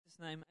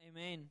name,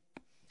 amen.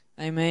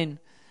 Amen.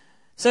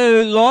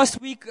 So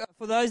last week,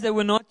 for those that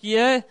were not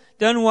here,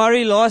 don't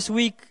worry, last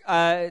week,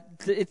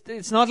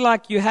 it's not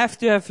like you have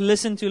to have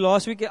listened to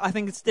last week. I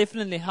think it's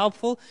definitely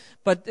helpful,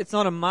 but it's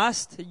not a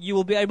must. You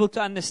will be able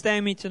to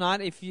understand me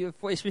tonight,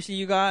 especially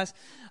you guys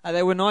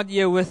that were not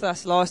here with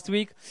us last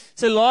week.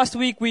 So last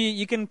week,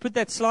 you can put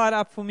that slide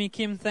up for me,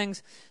 Kim,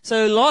 thanks.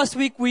 So last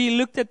week, we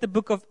looked at the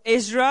book of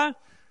Ezra,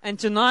 and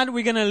tonight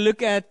we're going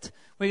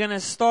to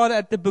start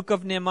at the book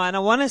of Nehemiah. And I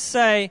want to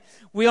say,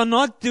 we are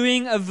not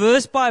doing a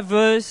verse by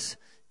verse,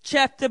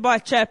 chapter by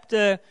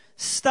chapter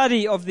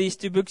study of these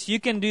two books. You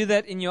can do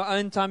that in your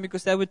own time,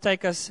 because that would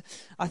take us,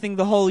 I think,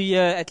 the whole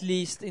year at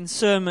least in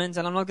sermons.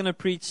 And I'm not going to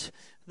preach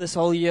this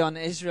whole year on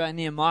Ezra and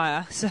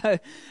Nehemiah. So,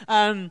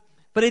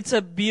 but it's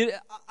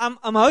I'm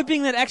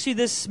hoping that actually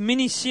this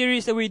mini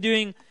series that we're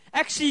doing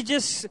actually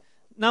just,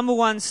 number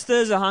one,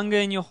 stirs a hunger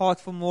in your heart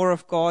for more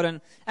of God,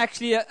 and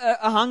actually a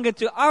hunger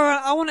to,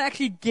 I want to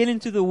actually get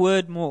into the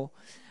Word more.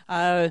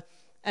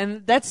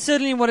 And that's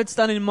certainly what it's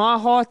done in my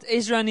heart,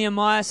 Ezra and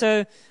Nehemiah.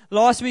 So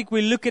last week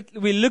we looked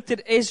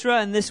at Ezra,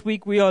 and this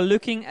week we are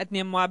looking at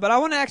Nehemiah. But I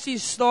want to actually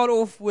start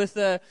off with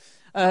a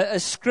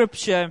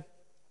scripture.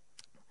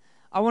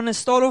 I want to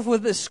start off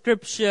with a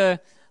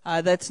scripture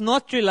that's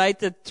not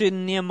related to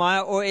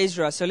Nehemiah or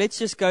Ezra. So let's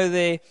just go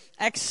there.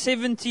 Acts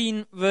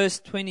 17 verse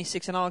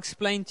 26, and I'll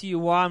explain to you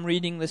why I'm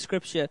reading the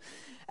scripture.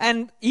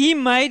 And he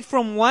made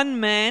from one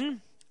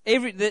man,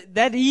 in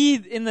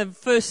the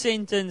first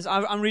sentence,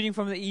 I'm reading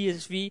from the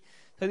ESV.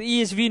 So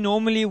the ESV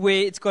normally,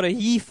 where it's got a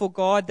he for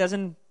God,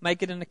 doesn't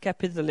make it in a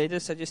capital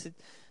letter. So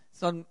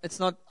it's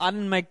not. I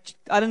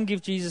didn't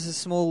give Jesus a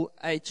small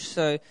h.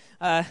 So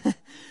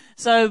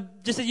so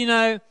just that you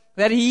know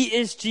that he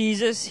is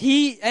Jesus.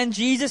 He and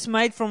Jesus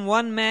made from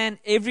one man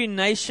every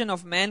nation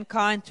of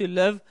mankind to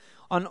live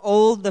on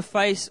all the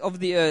face of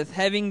the earth,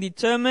 having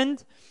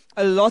determined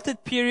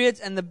allotted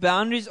periods and the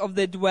boundaries of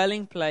their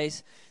dwelling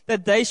place,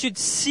 that they should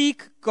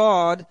seek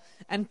God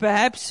and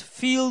perhaps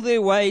feel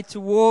their way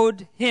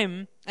toward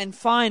Him and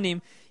find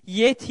Him,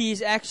 yet He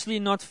is actually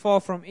not far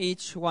from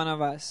each one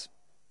of us.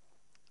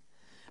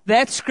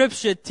 That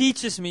scripture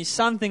teaches me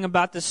something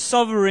about the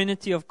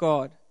sovereignty of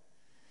God.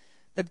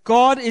 That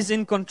God is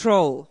in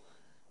control.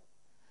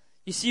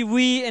 You see,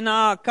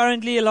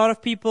 currently a lot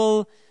of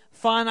people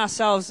find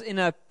ourselves in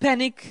a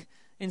panic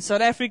in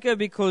South Africa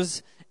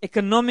because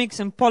economics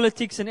and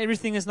politics and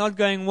everything is not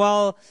going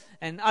well.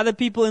 And other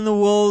people in the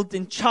world,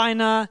 in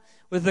China,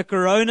 with the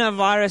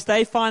coronavirus,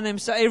 they find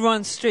so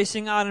everyone's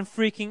stressing out and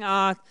freaking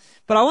out.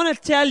 But I want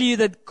to tell you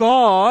that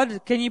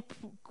God, can you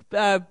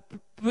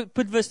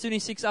put verse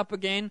 26 up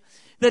again?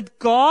 That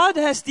God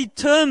has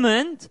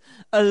determined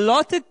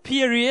allotted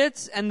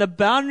periods and the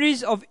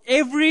boundaries of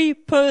every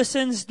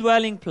person's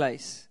dwelling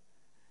place.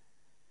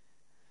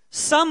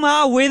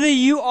 Somehow, whether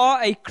you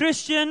are a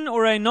Christian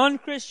or a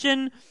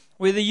non-Christian,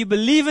 whether you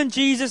believe in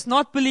Jesus,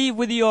 not believe,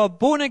 whether you are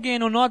born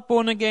again or not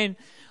born again,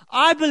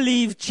 I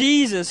believe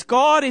Jesus,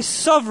 God is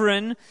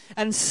sovereign,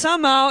 and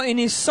somehow in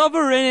His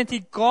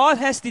sovereignty, God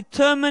has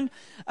determined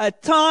a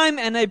time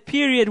and a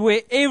period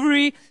where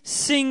every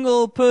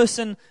single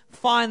person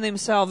find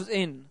themselves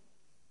in.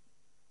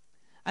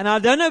 And I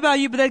don't know about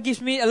you, but that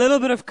gives me a little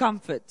bit of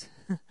comfort.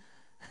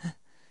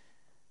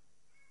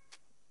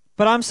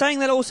 But I'm saying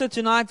that also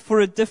tonight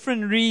for a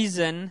different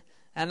reason,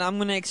 and I'm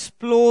going to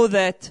explore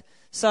that.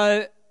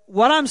 So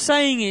what I'm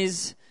saying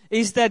is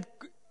that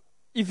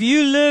if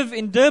you live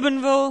in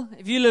Durbanville,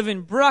 if you live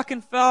in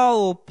Brackenfell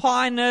or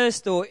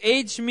Pinehurst or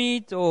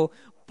Edgemead or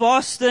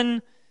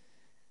Boston,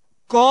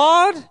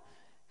 God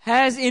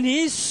has in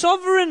His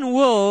sovereign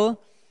will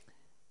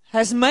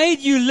has made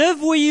you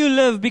live where you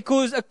live,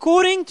 because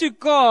according to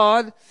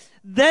God,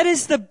 that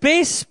is the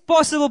best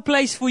possible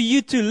place for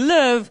you to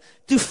live,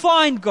 to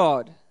find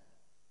God.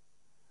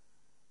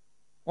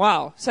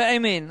 Wow. So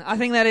amen. I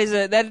think that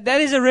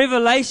is a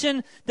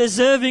revelation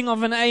deserving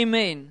of an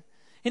amen.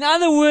 In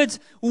other words,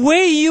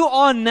 where you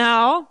are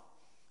now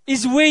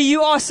is where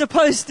you are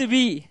supposed to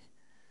be.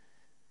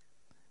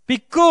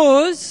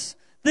 Because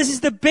this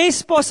is the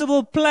best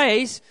possible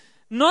place,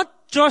 not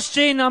Josh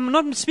Jane, I'm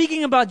not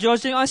speaking about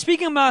Josh Jane, I'm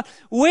speaking about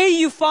where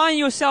you find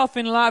yourself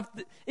in life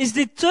is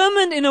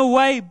determined in a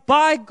way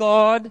by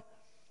God,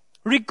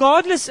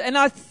 regardless, and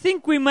I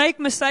think we make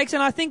mistakes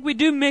and I think we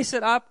do mess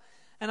it up,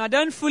 and I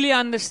don't fully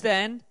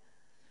understand,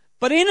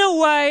 but in a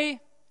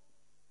way,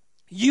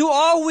 you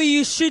are where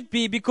you should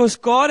be because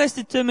God has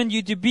determined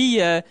you to be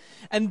here,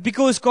 and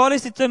because God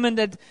has determined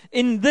that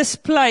in this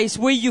place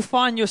where you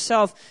find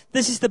yourself,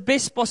 this is the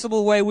best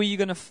possible way where you're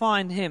going to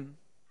find Him.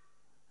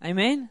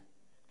 Amen?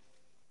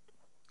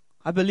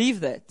 I believe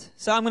that.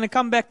 So I'm going to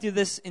come back to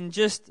this in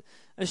just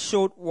a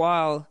short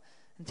while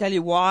and tell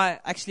you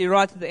why. Actually,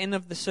 right at the end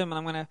of the sermon,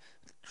 I'm going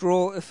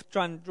to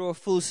try and draw a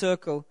full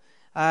circle.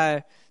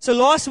 So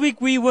last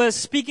week we were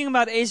speaking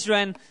about Ezra,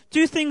 and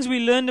two things we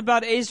learned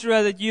about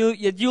Ezra that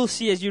you'll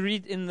see as you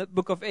read in the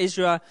book of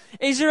Ezra.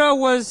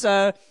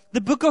 The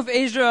book of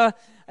Ezra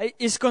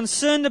is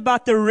concerned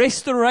about the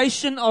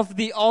restoration of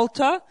the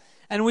altar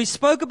And we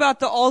spoke about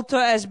the altar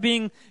as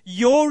being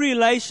your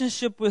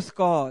relationship with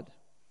God.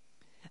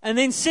 And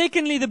then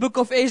secondly, the book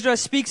of Ezra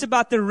speaks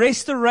about the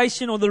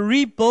restoration or the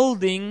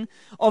rebuilding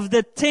of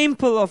the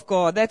temple of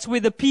God. That's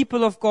where the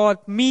people of God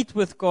meet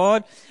with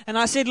God. And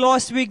I said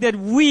last week that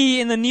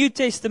we in the New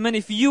Testament,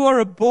 if you are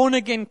a born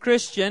again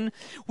Christian,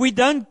 we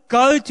don't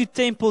go to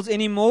temples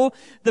anymore.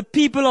 The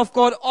people of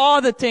God are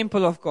the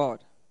temple of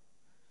God.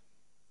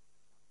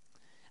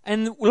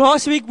 And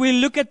last week we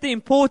looked at the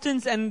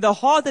importance and the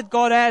heart that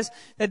God has,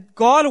 that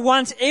God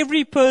wants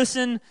every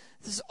person,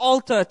 this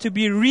altar, to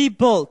be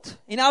rebuilt.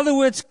 In other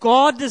words,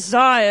 God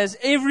desires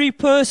every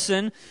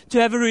person to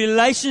have a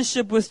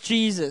relationship with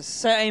Jesus.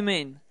 Say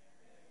amen.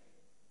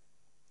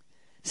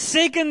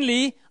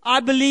 Secondly, I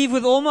believe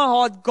with all my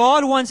heart,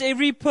 God wants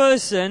every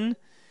person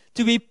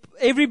to be,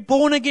 every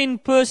born again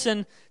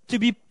person to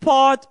be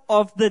part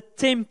of the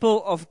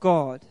temple of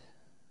God.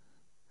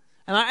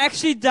 And I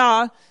actually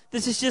doubt,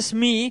 this is just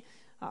me,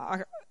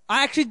 I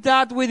actually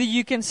doubt whether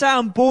you can say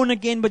I'm born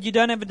again, but you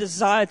don't have a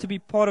desire to be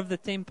part of the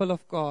temple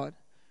of God.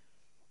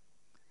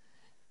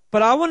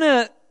 But I want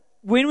to,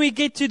 when we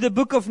get to the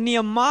book of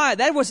Nehemiah,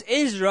 that was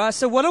Ezra.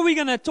 So what are we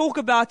going to talk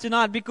about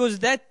tonight? Because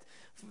that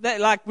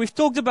like we've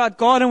talked about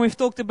God and we've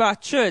talked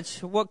about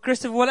church.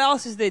 Christopher, what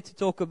else is there to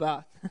talk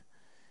about?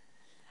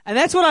 And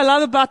that's what I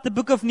love about the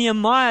book of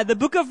Nehemiah. The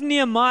book of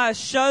Nehemiah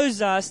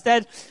shows us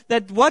that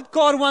what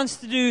God wants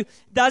to do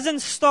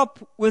doesn't stop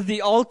with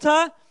the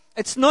altar.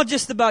 It's not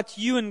just about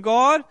you and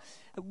God.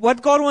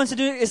 What God wants to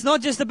do is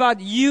not just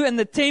about you and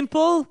the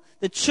temple,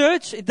 the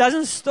church. It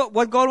doesn't stop.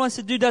 What God wants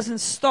to do doesn't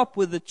stop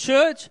with the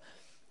church.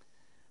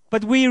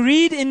 But we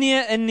read in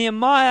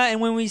Nehemiah,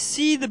 and when we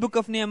see the book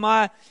of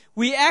Nehemiah,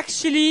 we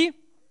actually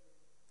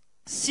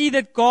see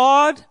that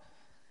God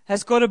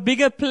has got a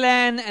bigger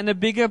plan and a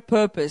bigger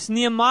purpose.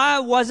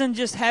 Nehemiah wasn't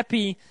just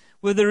happy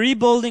with the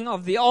rebuilding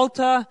of the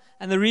altar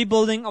and the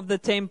rebuilding of the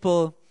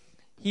temple.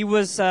 He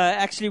was,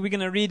 actually, we're going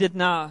to read it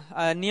now.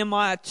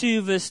 Nehemiah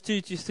 2, verse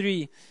 2 to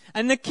 3.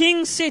 And the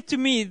king said to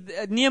me,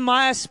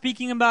 Nehemiah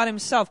speaking about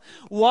himself,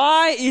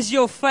 "Why is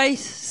your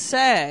face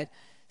sad,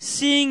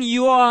 seeing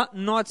you are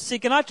not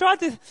sick?" And I tried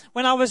to,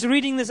 when I was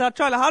reading this, I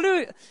tried, how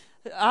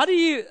do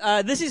you,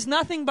 this is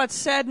nothing but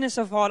sadness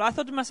of heart. I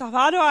thought to myself,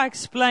 how do I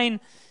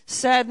explain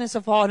sadness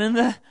of heart?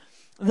 And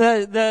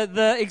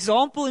the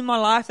example in my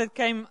life that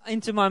came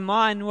into my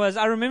mind was,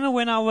 I remember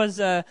when I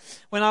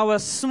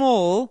was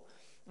small,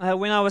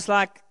 when I was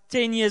like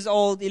 10 years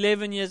old,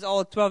 11 years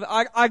old, 12,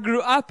 I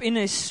grew up in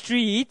a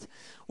street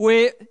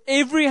where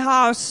every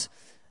house,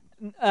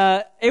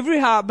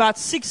 about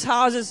 6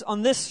 houses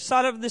on this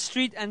side of the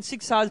street and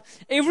 6 houses,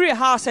 every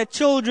house had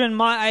children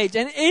my age.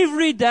 And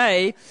every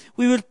day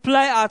we would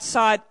play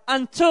outside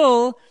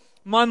until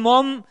my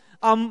mom,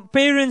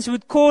 parents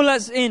would call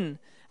us in.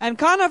 And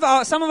kind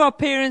of some of our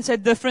parents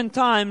at different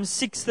times,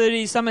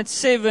 6:30, some at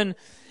 7.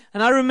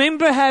 And I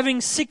remember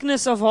having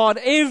sickness of heart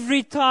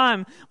every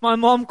time my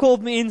mom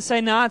called me in,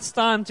 saying, "Now it's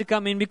time to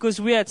come in," because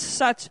we had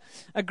such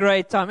a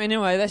great time.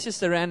 Anyway, that's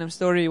just a random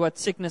story, what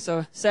sadness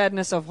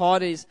of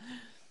heart is.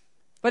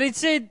 But it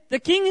said, the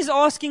king is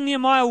asking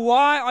Nehemiah,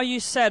 "Why are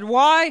you sad?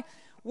 Why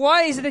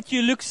is it that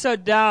you look so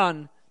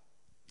down?"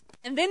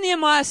 And then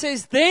Nehemiah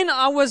says, "Then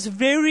I was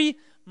very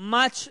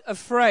much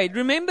afraid."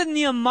 Remember,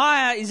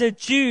 Nehemiah is a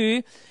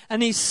Jew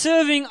and he's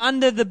serving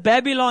under the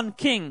Babylon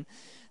king.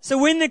 So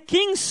when the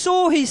king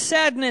saw his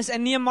sadness,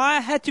 and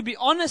Nehemiah had to be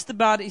honest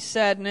about his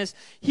sadness,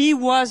 he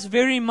was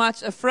very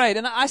much afraid.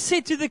 And I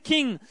said to the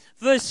king,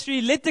 verse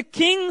 3, "Let the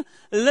king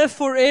live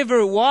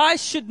forever. Why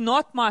should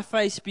not my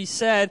face be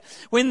sad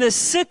when the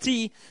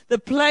city, the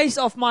place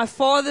of my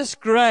father's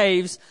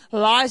graves,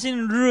 lies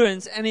in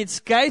ruins and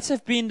its gates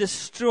have been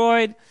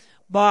destroyed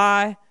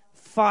by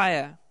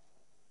fire?"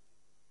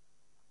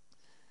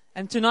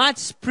 And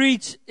tonight's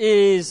preach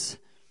is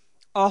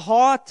a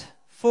heart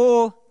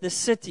for the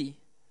city.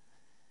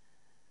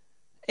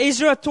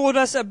 Ezra taught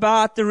us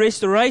about the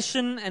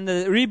restoration and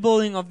the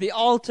rebuilding of the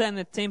altar and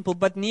the temple.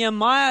 But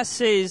Nehemiah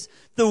says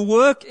the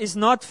work is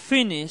not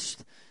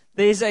finished.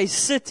 There's a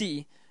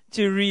city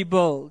to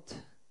rebuild.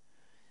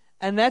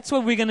 And that's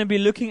what we're going to be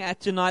looking at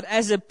tonight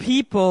as a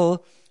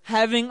people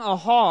having a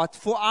heart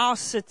for our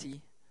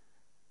city.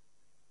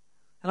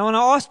 And I want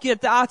to ask you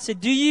at the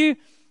outset, do you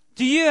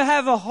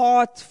have a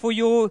heart for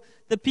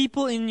the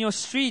people in your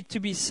street to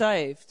be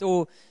saved?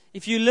 Or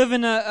if you live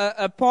in an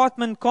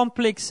apartment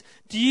complex,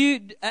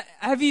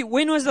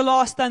 when was the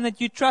last time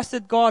that you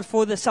trusted God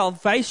for the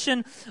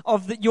salvation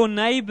of your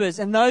neighbors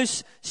and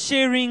those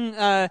sharing,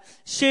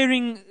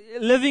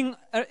 living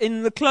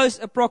in the close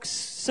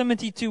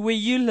proximity to where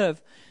you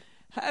live?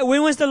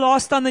 When was the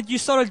last time that you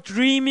started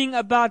dreaming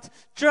about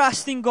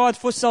trusting God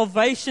for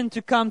salvation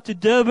to come to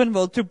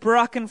Durbanville, to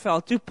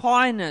Brackenfell, to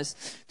Pinus,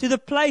 to the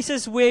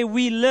places where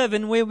we live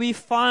and where we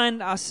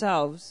find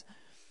ourselves?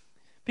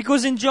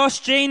 Because in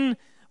Josh Gen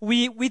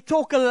We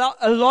talk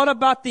a lot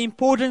about the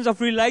importance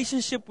of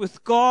relationship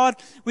with God.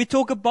 We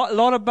talk a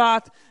lot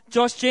about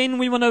Josh Jen.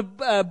 We want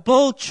to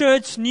build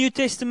church, New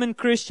Testament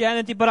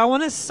Christianity. But I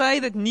want to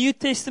say that New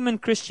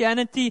Testament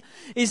Christianity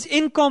is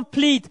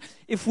incomplete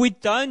if we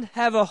don't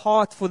have a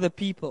heart for the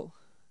people.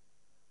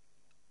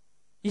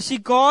 You see,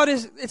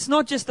 it's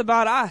not just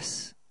about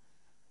us.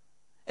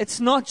 It's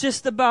not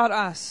just about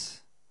us.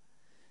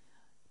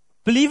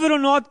 Believe it or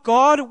not,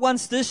 God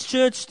wants this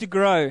church to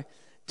grow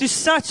to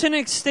such an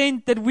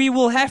extent that we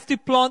will have to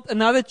plant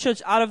another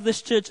church out of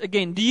this church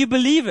again. Do you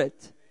believe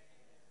it?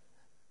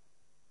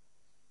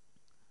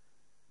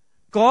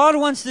 God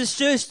wants this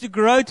church to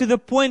grow to the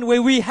point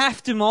where we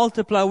have to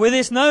multiply, where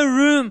there's no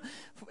room.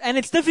 And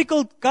it's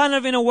difficult kind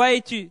of in a way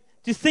to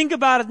think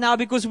about it now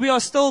because we are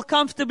still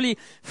comfortably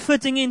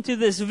fitting into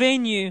this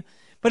venue.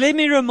 But let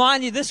me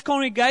remind you, this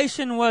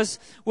congregation was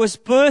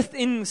birthed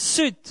in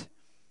Soot.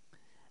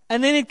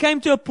 And then it came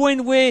to a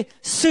point where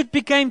Soot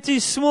became too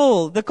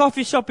small, the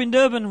coffee shop in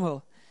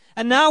Durbanville.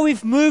 And now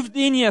we've moved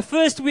in here.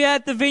 First we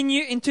had the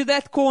venue into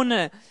that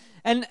corner.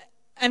 And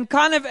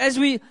kind of as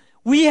we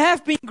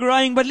have been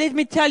growing, but let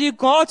me tell you,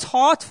 God's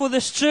heart for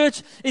this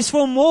church is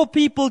for more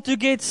people to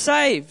get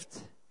saved.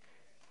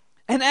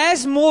 And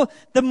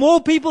the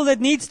more people that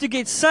needs to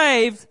get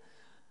saved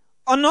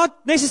are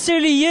not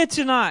necessarily here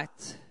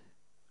tonight.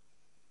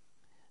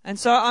 And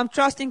so I'm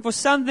trusting for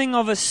something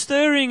of a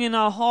stirring in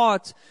our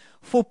hearts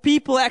for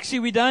people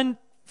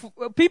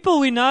people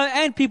we know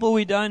and people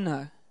we don't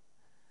know.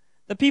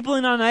 The people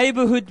in our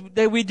neighborhood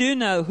that we do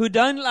know who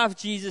don't love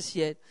Jesus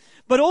yet.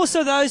 But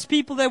also those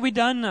people that we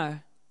don't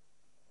know.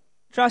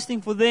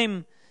 Trusting for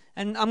them.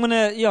 And I'm going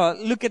to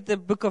look at the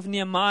book of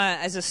Nehemiah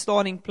as a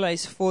starting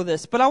place for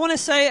this. But I want to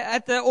say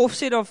at the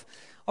offset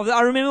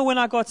I remember when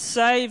I got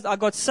saved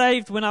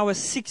when I was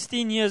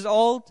 16 years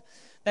old.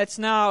 That's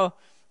now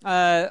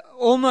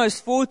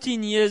almost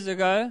 14 years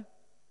ago.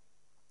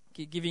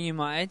 Keep giving you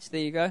my age.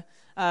 There you go.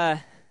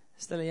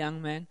 Still a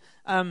young man.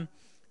 I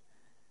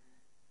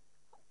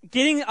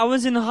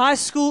was in high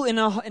school in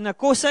a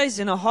courses,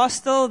 in a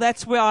hostel.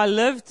 That's where I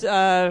lived.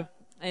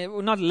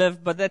 Not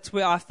lived, but that's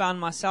where I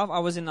found myself. I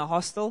was in a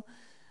hostel.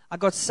 I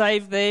got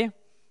saved there.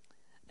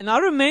 And I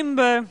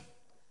remember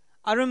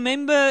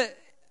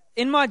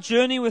in my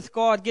journey with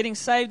God, getting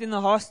saved in the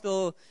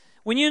hostel,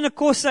 when you're in a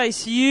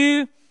courses,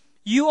 you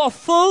are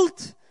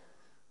filled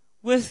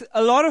with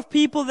a lot of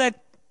people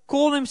that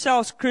call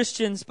themselves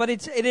Christians, but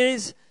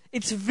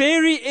it's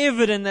very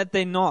evident that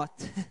they're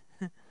not.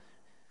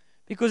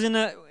 Because in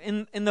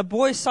the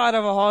boys' side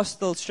of a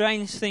hostel,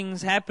 strange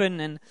things happen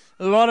and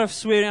a lot of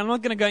swearing. I'm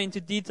not going to go into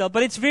detail,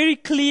 but it's very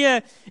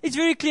clear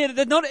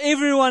that not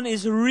everyone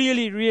is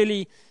really,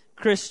 really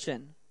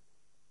Christian.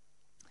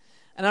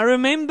 And I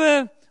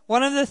remember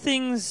one of the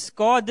things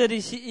God did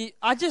is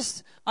I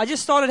just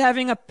started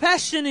having a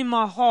passion in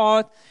my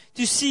heart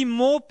to see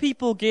more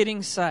people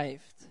getting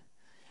saved.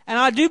 And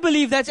I do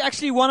believe that's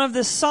actually one of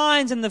the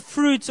signs and the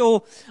fruits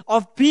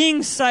of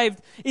being saved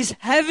is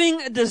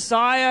having a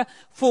desire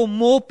for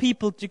more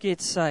people to get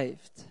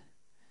saved.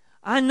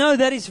 I know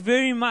that is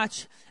very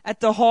much at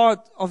the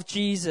heart of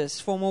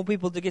Jesus, for more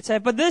people to get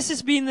saved. But this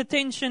has been the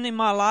tension in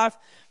my life,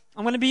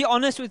 I'm going to be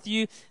honest with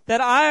you, that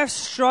I have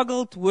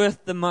struggled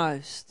with the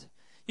most.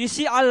 You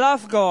see, I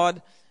love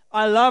God,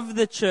 I love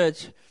the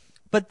church,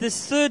 but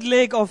this third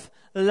leg of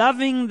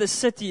loving the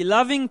city,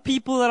 loving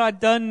people that I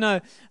don't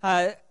know,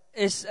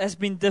 has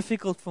been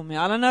difficult for me.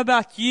 I don't know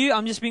about you.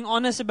 I'm just being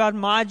honest about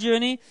my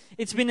journey.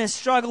 It's been a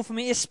struggle for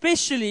me,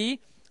 especially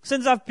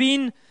since I've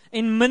been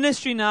in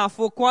ministry now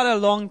for quite a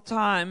long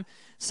time.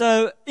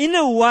 So in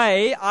a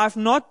way, I've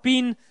not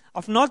been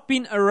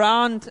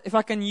around, if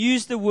I can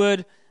use the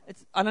word,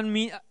 if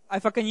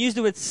I can use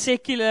the word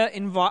secular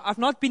I've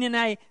not been in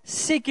a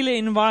secular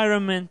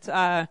environment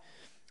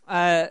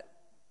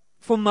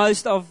for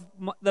most of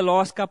the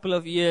last couple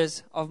of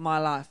years of my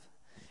life.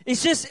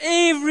 It's just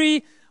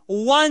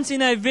once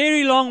in a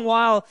very long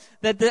while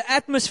that the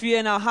atmosphere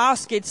in our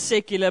house gets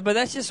secular, but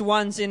that's just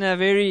once in a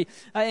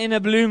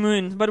blue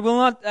moon. But we'll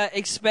not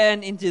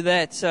expand into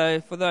that.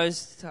 So for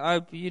those, I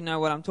hope you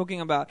know what I'm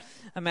talking about,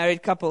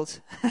 married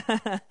couples.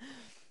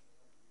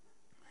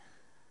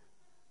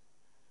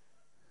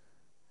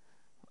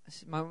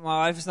 my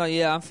wife is not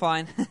here. I'm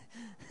fine.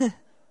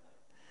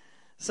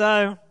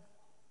 So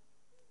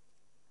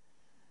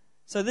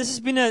this has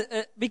been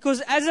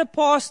because as a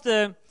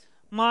pastor,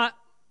 my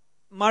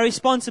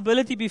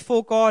responsibility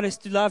before God is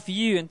to love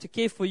you and to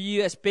care for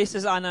you as best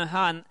as I know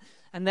how.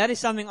 And that is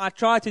something I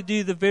try to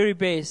do the very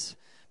best.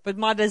 But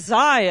my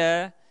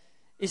desire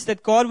is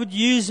that God would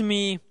use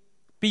me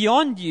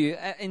beyond you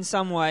in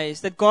some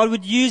ways. That God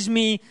would use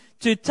me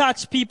to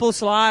touch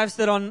people's lives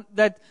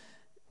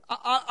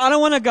I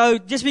don't want to go,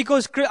 just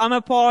because I'm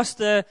a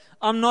pastor,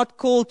 I'm not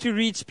called to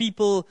reach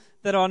people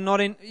that are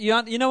not in,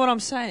 you know what I'm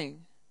saying?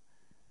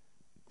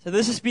 So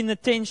this has been the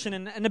tension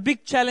and a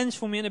big challenge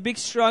for me and a big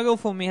struggle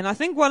for me. And I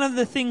think one of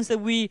the things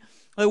that we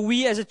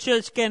as a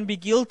church can be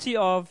guilty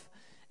of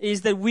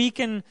is that we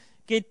can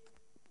get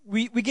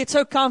we get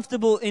so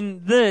comfortable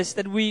in this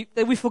that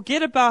we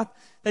forget about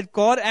that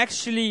God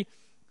actually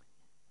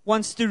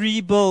wants to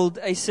rebuild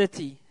a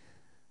city.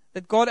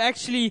 That God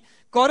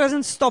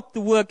doesn't stop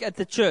the work at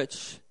the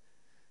church.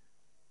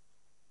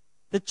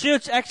 The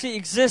church actually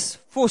exists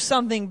for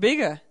something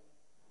bigger.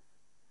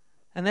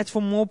 And that's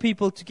for more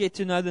people to get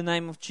to know the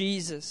name of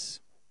Jesus.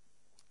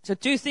 So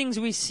 2 things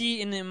we see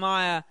in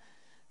Nehemiah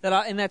that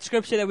are in that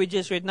scripture that we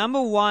just read.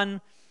 Number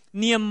 1,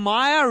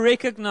 Nehemiah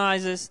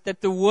recognizes that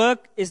the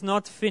work is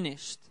not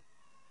finished.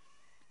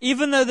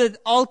 Even though the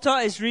altar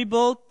is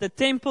rebuilt, the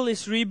temple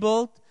is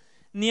rebuilt,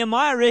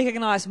 Nehemiah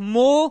recognized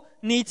more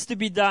needs to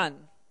be done.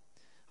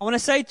 I want to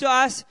say to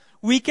us,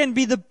 we can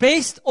be the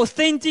best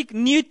authentic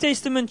New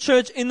Testament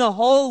church in the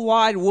whole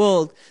wide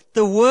world.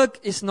 The work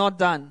is not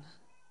done.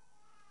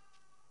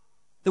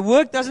 The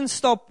work doesn't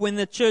stop when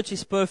the church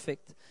is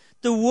perfect.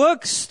 The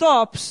work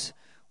stops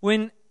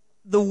when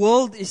the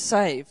world is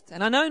saved.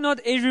 And I know not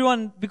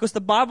everyone, because the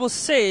Bible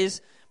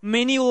says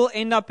many will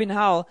end up in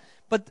hell.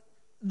 But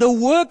the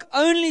work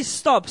only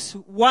stops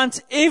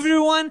once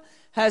everyone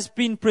has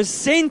been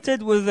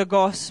presented with the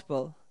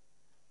gospel.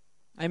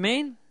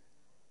 Amen?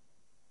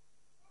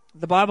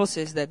 The Bible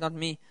says that, not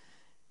me.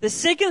 The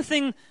second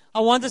thing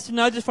I want us to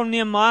notice from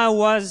Nehemiah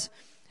was,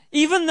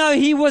 even though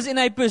he was in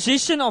a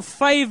position of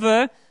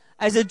favor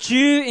as a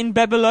Jew in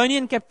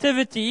Babylonian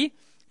captivity,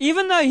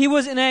 even though he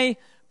was in a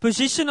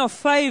position of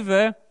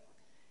favor,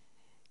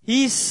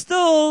 he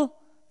still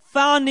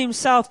found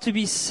himself to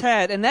be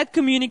sad. And that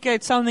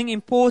communicates something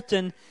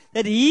important,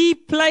 that he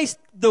placed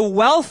the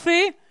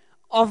welfare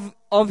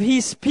of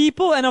his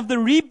people and of the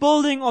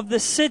rebuilding of the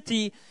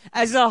city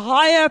as a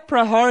higher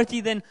priority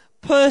than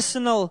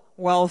personal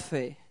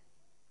welfare.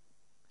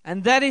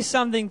 And that is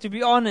something, to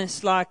be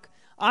honest,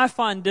 I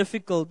find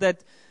difficult,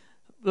 that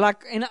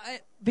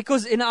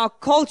because in our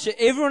culture,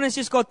 everyone has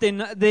just got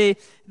their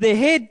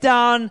head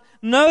down,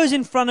 nose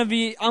in front of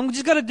you. I'm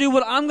just going to do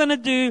what I'm going to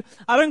do.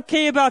 I don't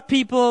care about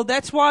people.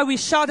 That's why we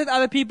shout at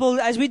other people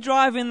as we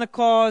drive in the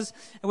cars,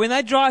 and when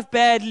they drive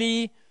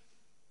badly.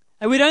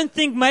 And we don't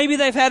think maybe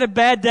they've had a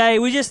bad day.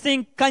 We just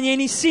think, kan jy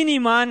nie sien nie,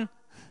 man?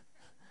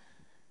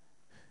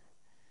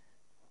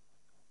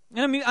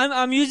 And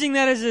I'm using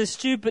that as a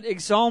stupid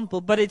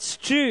example, but it's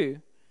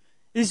true.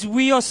 Is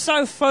we are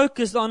so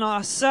focused on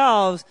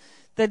ourselves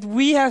that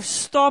we have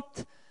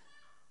stopped,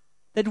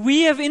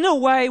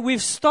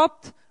 we've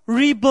stopped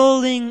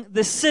rebuilding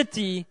the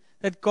city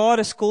that God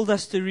has called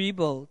us to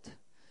rebuild.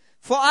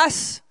 For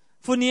us,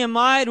 for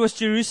Nehemiah, it was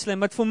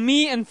Jerusalem, but for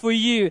me and for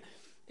you,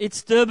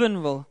 it's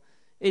Durbanville,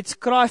 it's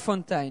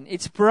Kraaifontein,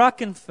 it's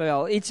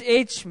Brackenfell, it's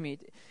Edgemead,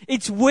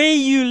 it's where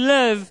you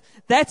live.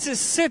 That's a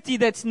city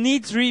that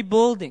needs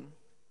rebuilding.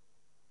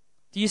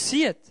 Do you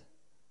see it?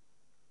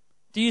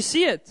 Do you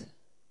see it?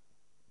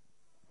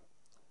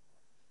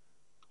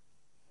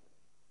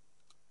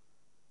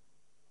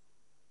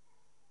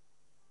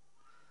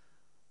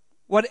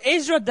 What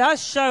Ezra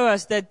does show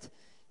us, that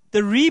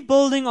the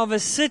rebuilding of a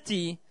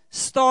city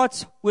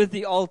starts with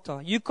the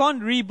altar. You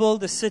can't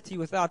rebuild a city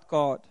without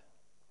God.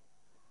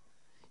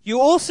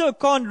 You also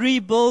can't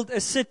rebuild a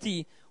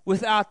city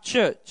without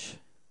church.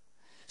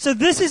 So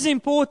this is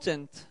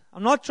important.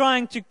 I'm not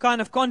trying to kind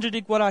of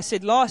contradict what I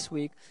said last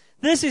week.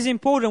 This is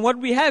important. What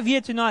we have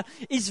here tonight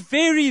is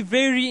very,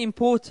 very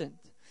important.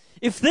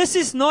 If this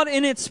is not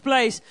in its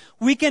place,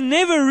 we can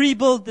never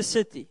rebuild the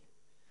city.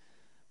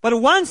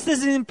 But once this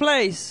is in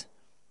place,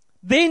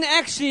 then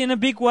actually in a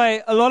big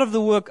way, a lot of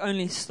the work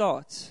only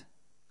starts.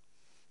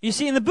 You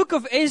see, in the book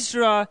of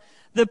Ezra,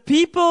 the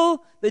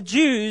people, the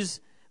Jews,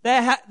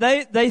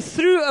 they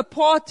threw a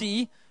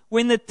party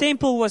when the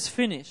temple was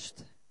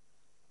finished.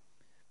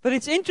 But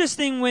it's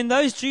interesting, when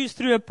those Jews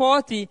threw a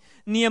party,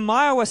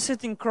 Nehemiah was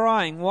sitting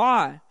crying.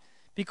 Why?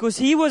 Because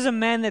he was a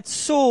man that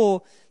saw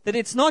that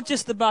it's not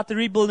just about the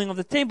rebuilding of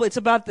the temple, it's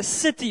about the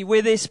city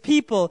where there's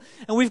people,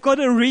 and we've got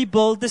to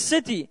rebuild the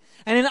city.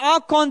 And in our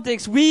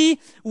context, we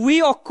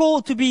are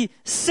called to be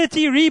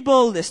city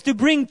rebuilders, to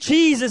bring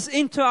Jesus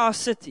into our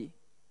city.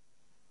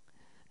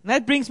 And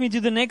that brings me to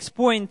the next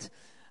point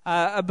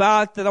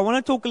about that. I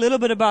want to talk a little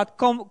bit about,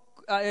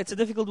 it's a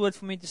difficult word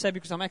for me to say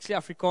because I'm actually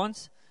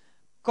Afrikaans,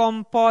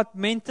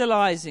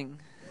 compartmentalizing.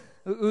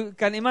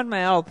 Can iemand my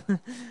help?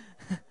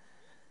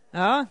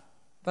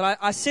 But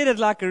I said it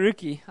like a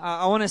rookie.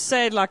 I want to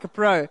say it like a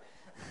pro.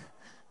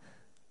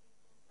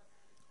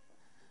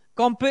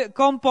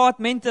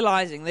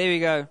 Compartmentalizing. There we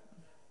go.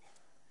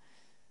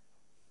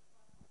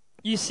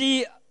 You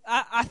see,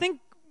 I think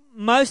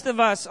most of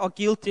us are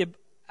guilty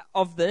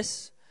of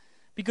this,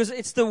 because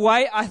it's the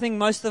way I think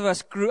most of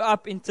us grew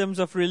up in terms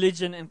of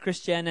religion and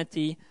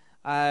Christianity.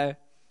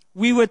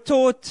 We were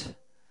taught,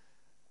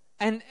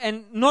 and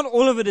not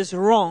all of it is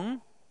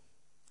wrong.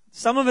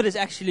 Some of it is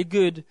actually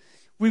good.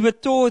 We were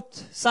taught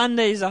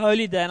Sunday is a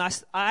holy day, and I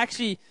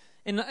actually,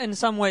 in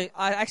some way,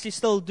 I actually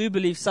still do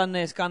believe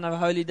Sunday is kind of a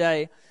holy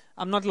day.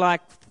 I'm not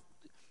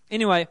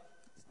anyway,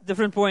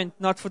 different point,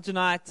 not for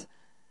tonight.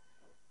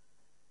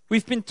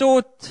 We've been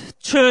taught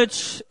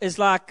church is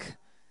like,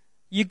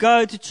 you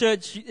go to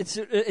church,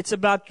 it's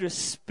about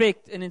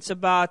respect, and it's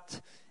about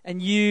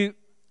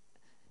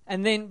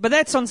but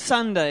that's on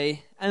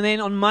Sunday, and then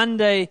on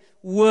Monday,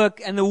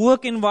 work, and the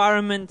work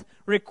environment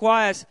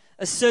requires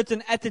a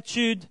certain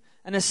attitude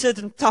and a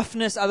certain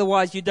toughness,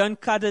 otherwise you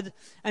don't cut it.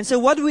 And so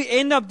what we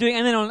end up doing,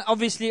 and then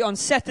obviously on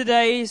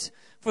Saturdays,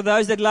 for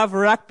those that love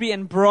rugby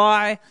and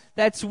braai,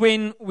 that's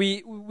when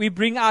we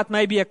bring out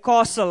maybe a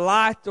Castle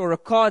Light or a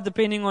card,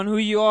 depending on who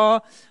you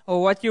are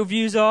or what your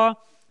views are.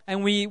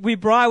 And we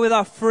braai with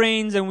our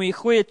friends, and we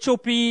gooi a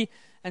choppie,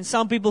 and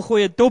some people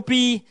gooi a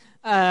doppie.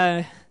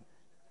 And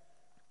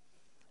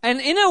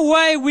in a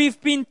way,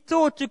 we've been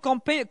taught to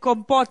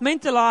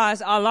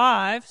compartmentalize our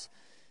lives,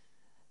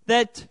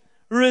 that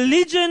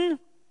religion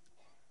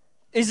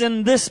is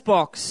in this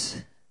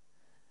box.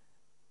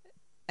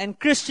 And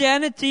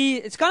Christianity,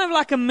 it's kind of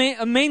like a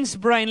men's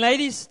brain.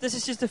 Ladies, this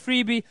is just a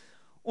freebie.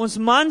 Ons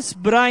mans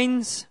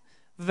breins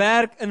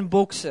werk in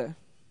bokse.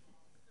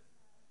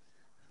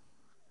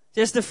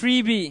 Just a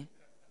freebie.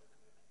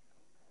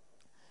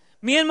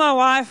 Me and my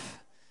wife,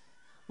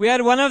 we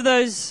had one of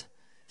those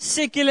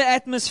secular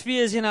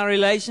atmospheres in our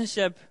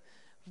relationship,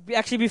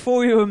 actually before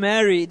we were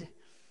married,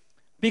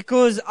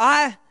 because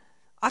I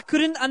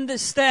couldn't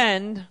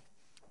understand.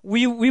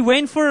 We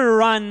went for a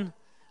run.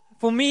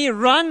 For me,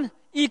 run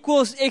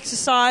equals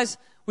exercise.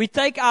 We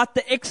take out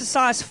the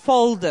exercise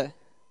folder.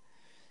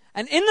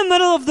 And in the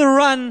middle of the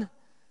run,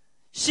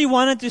 she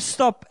wanted to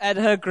stop at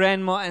her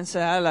grandma and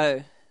say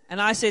hello.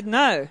 And I said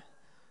no.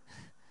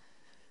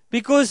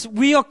 Because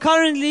we've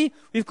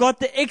got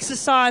the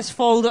exercise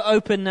folder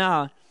open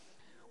now.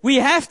 We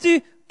have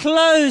to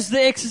close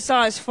the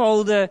exercise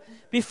folder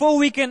before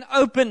we can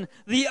open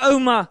the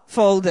Oma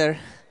folder.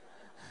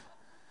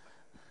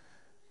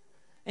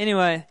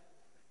 Anyway,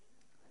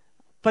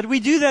 but we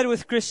do that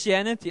with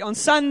Christianity. On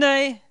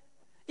Sunday,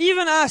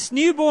 even us,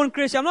 newborn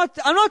Christians,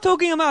 I'm not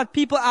talking about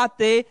people out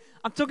there,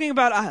 I'm talking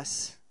about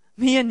us,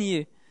 me and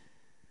you.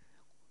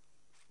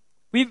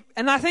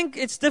 And I think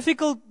it's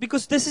difficult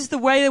because this is the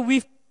way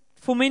that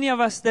for many of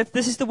us,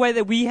 this is the way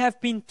that we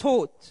have been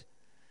taught.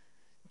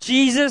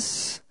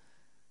 Jesus,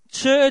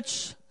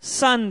 church,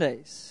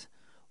 Sundays,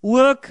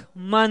 work,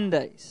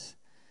 Mondays.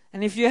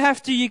 And if you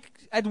have to,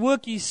 at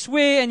work you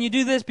swear and you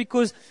do this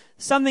because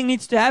something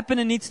needs to happen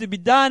and needs to be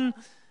done.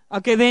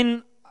 Okay,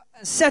 then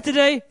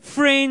Saturday,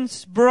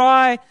 friends,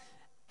 braai.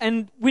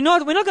 And we're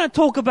not going to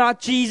talk about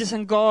Jesus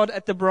and God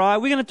at the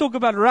braai. We're going to talk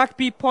about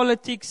rugby,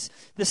 politics,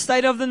 the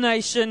state of the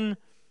nation.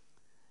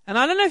 And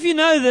I don't know if you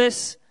know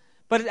this,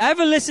 but have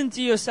a listen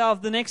to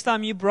yourself the next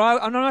time you braai.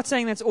 I'm not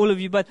saying that's all of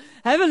you, but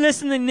have a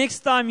listen the next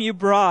time you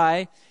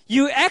braai.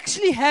 You're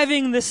actually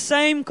having the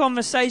same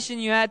conversation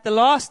you had the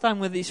last time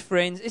with these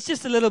friends. It's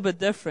just a little bit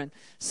different.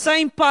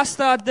 Same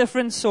pasta,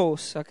 different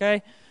sauce,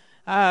 okay?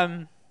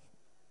 My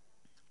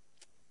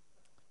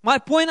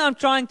point I'm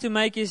trying to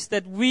make is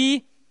that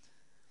we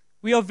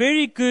are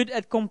very good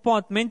at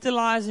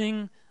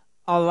compartmentalizing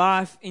our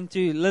life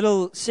into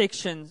little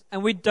sections,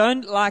 and we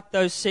don't like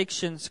those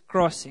sections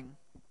crossing.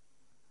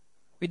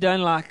 We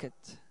don't like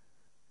it.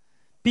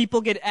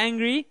 People get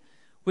angry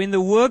when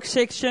the work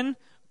section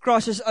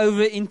crosses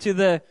over into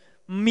the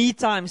me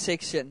time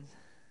section.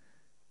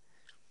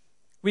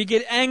 We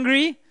get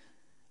angry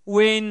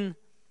when,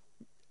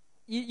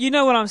 you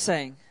know what I'm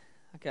saying.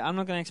 Okay, I'm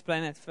not going to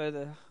explain that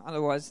further,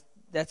 otherwise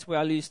that's where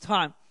I lose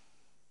time.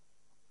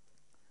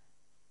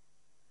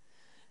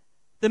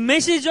 The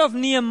message of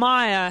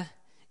Nehemiah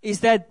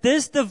is that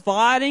this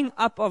dividing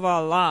up of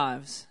our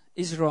lives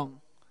is wrong.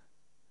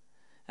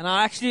 And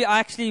I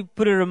actually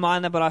put a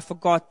reminder, but I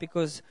forgot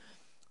because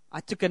I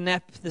took a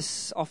nap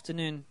this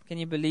afternoon. Can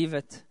you believe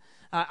it?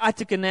 I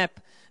took a nap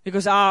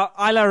because our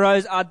Isla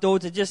Rose, our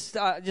daughter, just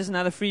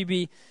another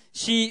freebie,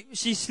 she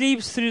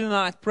sleeps through the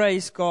night,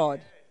 praise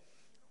God.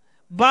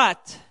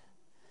 But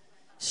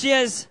she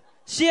has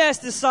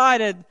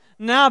decided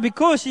now,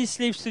 because she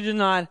sleeps through the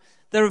night,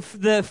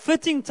 the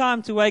fitting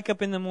time to wake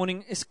up in the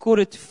morning is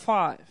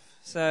 4:45.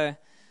 So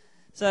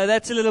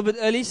that's a little bit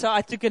early. So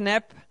I took a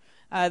nap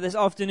this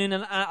afternoon,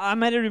 and I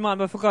made a reminder,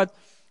 but I forgot.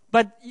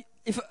 But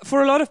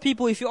for a lot of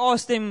people, if you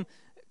ask them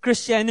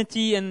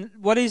Christianity and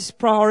what is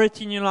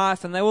priority in your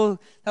life, and they'll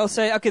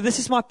say, okay, this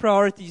is my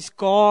priorities: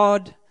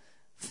 God,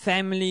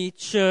 family,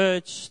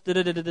 church.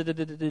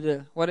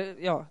 The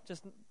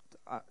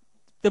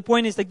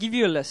point is, they give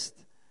you a list.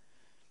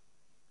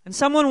 And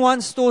someone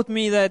once taught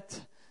me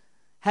that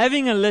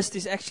having a list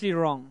is actually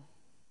wrong,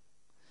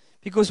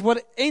 because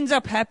what ends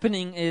up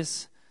happening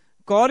is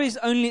God is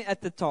only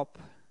at the top.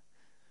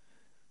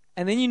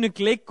 And then you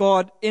neglect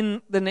God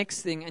in the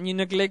next thing, and you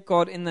neglect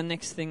God in the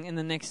next thing, in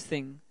the next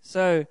thing.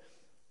 So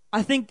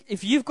I think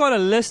if you've got a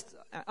list,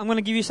 I'm going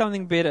to give you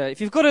something better.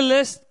 If you've got a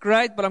list,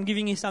 great, but I'm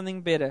giving you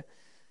something better.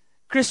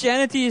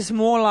 Christianity is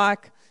more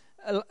like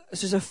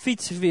it's just a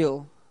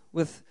fietswiel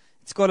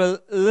it's got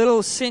a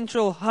little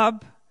central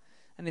hub,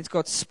 and it's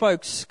got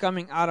spokes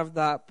coming out of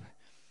the hub.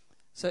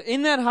 So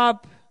in that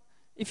hub,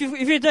 if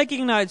you're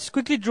taking notes,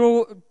 quickly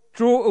draw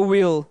a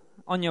wheel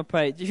on your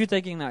page. If you're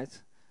taking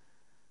notes.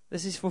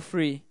 This is for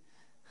free.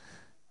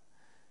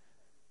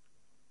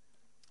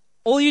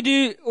 all you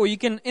do, or you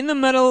can in the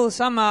middle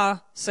somehow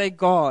say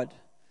God.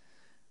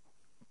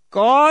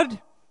 God,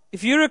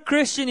 if you're a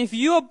Christian, if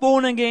you are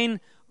born again,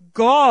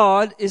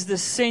 God is the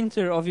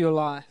center of your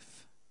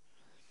life.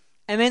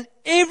 And then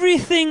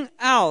everything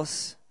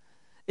else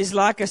is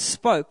like a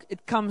spoke.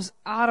 It comes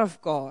out of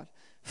God.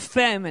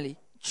 Family,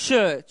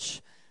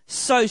 church,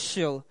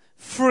 social,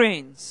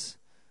 friends,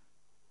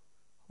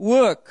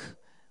 work,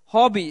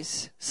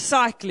 hobbies,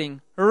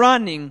 cycling,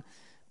 running,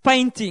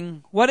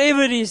 painting,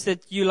 whatever it is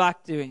that you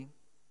like doing.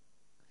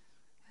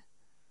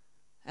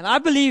 And I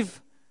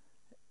believe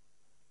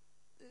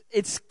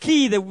it's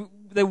key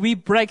that we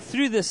break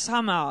through this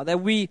somehow.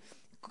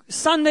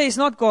 Sunday is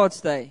not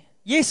God's day.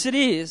 Yes, it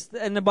is.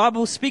 And the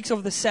Bible speaks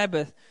of the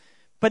Sabbath.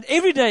 But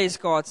every day is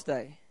God's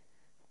day.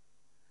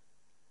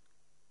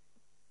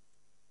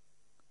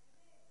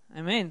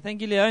 Amen.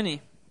 Thank you,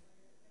 Leonie.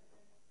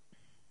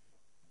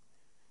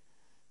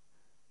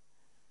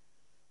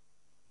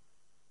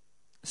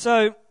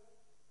 So,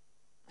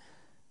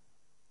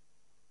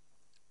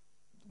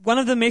 one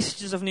of the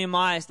messages of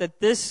Nehemiah is that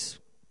this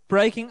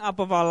breaking up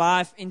of our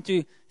life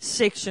into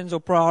sections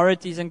or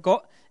priorities and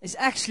God is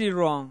actually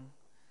wrong.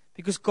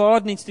 Because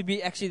God needs to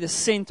be actually the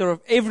center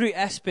of every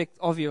aspect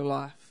of your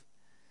life.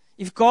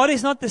 If God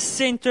is not the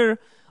center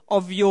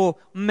of your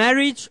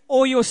marriage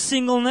or your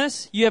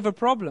singleness, you have a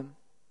problem.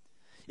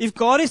 If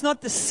God is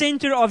not the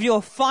center of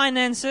your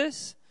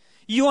finances,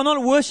 you are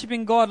not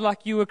worshiping God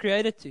like you were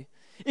created to.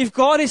 If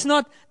God is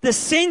not the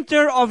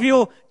center of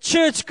your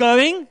church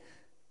going,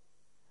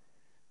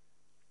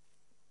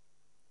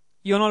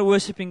 you're not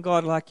worshiping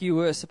God like you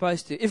were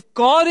supposed to. If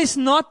God is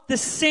not the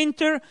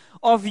center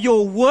of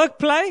your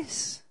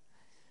workplace,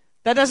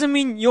 that doesn't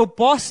mean your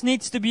boss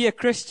needs to be a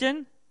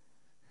Christian.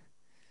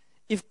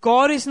 If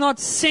God is not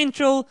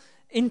central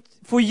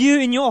for you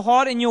in your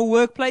heart, in your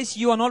workplace,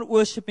 you are not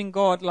worshiping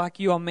God like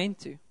you are meant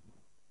to.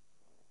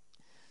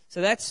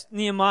 So that's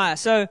Nehemiah.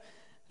 So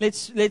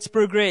let's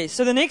progress.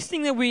 So the next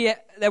thing that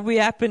we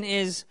happen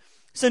is,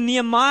 so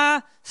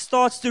Nehemiah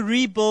starts to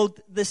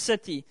rebuild the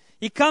city.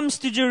 He comes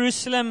to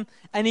Jerusalem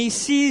and he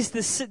sees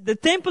the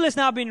temple has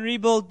now been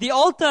rebuilt. The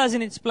altar is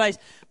in its place,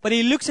 but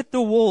he looks at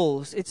the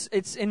walls.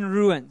 It's in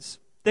ruins.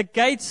 The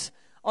gates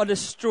are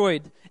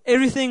destroyed.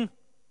 Everything,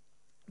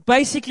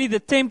 basically the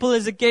temple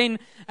is again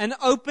an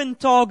open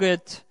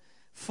target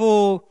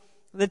for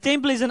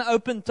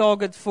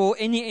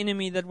any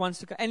enemy that wants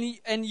to come.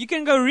 And you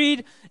can go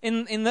read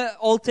in the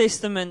Old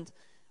Testament,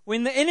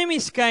 when the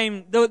enemies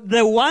came,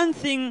 the one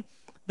thing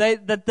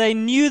that they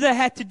knew they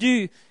had to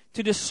do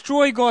to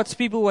destroy God's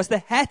people was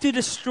they had to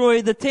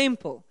destroy the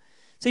temple.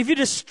 So if you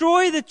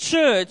destroy the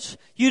church,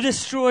 you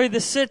destroy the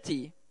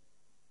city.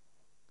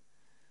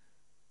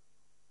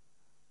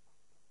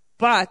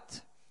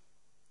 But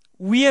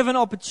we have an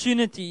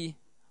opportunity.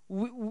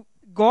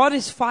 God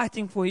is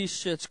fighting for His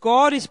church.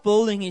 God is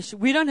building His church.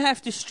 We don't have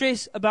to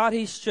stress about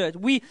His church.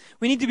 We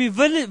need to be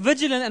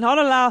vigilant and not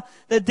allow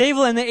the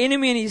devil and the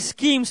enemy and his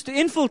schemes to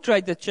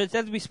infiltrate the church,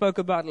 that we spoke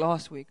about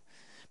last week.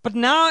 But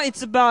now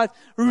it's about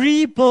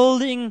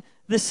rebuilding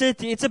the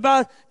city. It's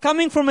about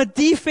coming from a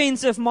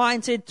defensive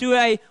mindset to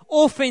an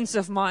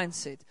offensive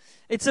mindset.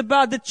 It's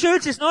about the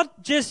church is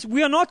not just,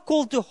 we are not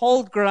called to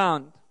hold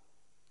ground.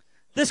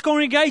 This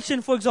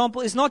congregation, for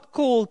example, is not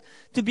called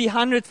to be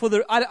 100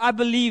 I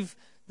believe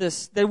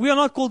this, that we are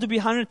not called to be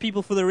 100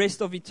 people for the rest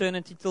of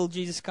eternity till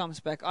Jesus comes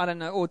back. I don't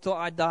know, or till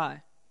I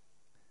die.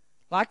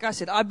 Like I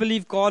said, I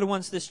believe God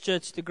wants this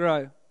church to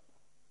grow.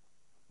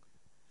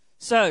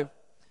 So,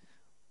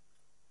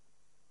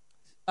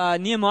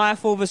 Nehemiah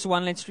 4 verse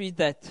 1, let's read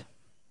that.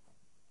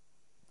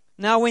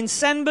 Now when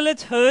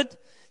Sanballat heard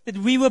that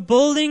we were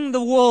building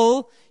the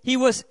wall, he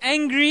was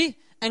angry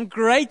and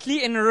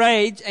greatly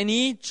enraged, and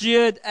he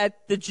jeered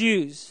at the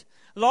Jews.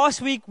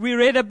 Last week we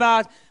read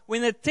about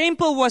when the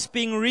temple was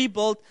being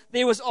rebuilt,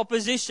 there was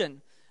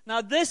opposition.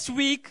 Now this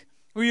week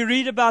we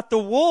read about the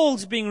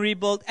walls being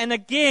rebuilt, and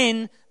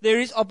again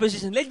there is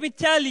opposition. Let me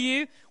tell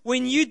you,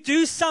 when you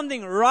do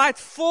something right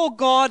for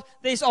God,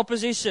 there's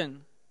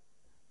opposition.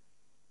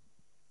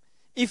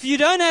 If you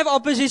don't have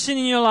opposition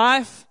in your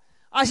life,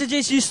 I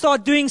suggest you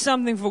start doing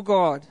something for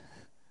God.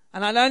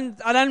 And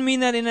I don't mean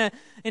that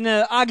in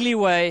a ugly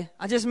way.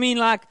 I just mean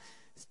like,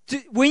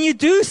 when you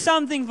do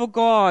something for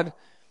God,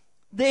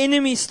 the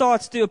enemy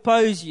starts to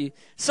oppose you.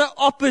 So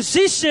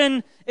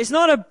opposition is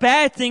not a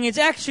bad thing, it's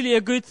actually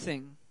a good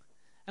thing.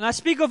 And I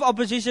speak of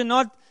opposition,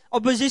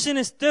 opposition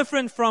is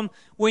different from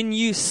when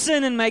you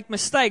sin and make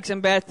mistakes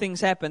and bad things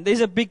happen.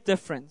 There's a big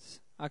difference.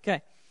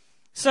 Okay.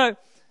 So,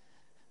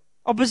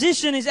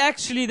 opposition is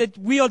actually that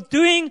we are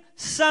doing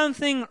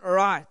something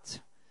right.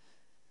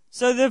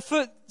 So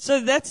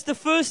that's the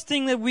first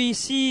thing that we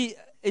see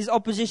is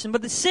opposition.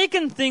 But the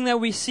second thing that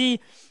we see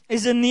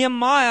is in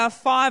Nehemiah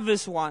 5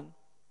 verse 1.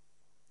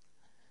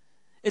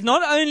 It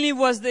not only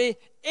was the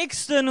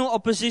external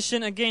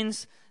opposition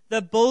against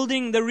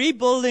the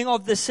rebuilding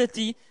of the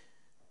city,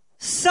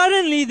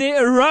 suddenly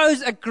there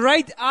arose a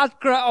great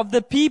outcry of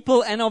the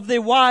people and of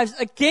their wives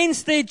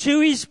against their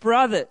Jewish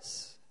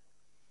brothers.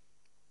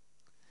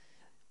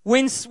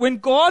 When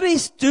God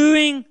is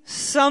doing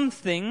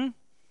something,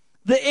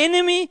 the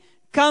enemy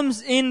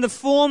comes in the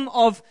form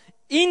of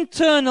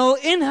internal,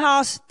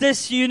 in-house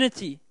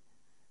disunity.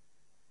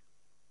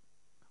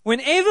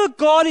 Whenever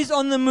God is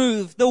on the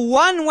move, the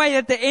one way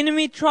that the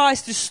enemy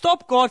tries to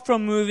stop God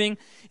from moving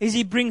is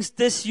he brings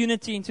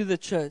disunity into the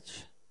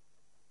church.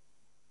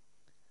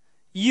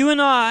 You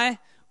and I,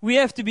 we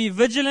have to be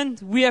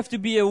vigilant, we have to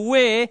be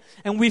aware,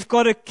 and we've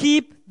got to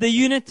keep the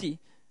unity.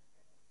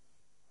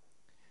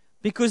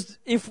 Because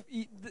if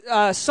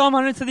Psalm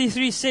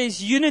 133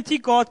 says, unity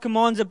God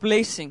commands a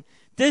blessing.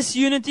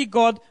 Disunity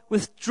God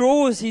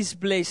withdraws His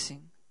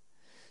blessing.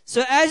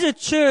 So as a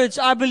church,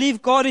 I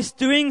believe God is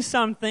doing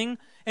something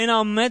in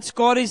our midst.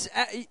 God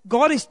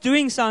is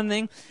doing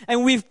something,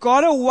 and we've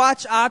got to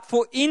watch out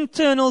for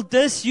internal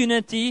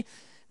disunity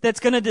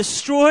that's going to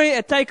destroy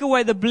and take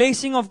away the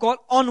blessing of God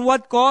on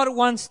what God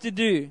wants to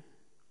do.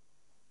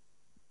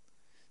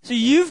 So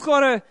you've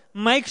got to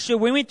make sure,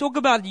 when we talk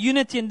about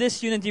unity and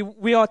disunity,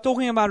 we are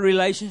talking about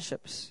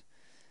relationships.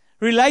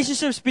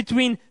 Relationships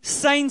between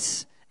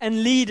saints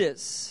and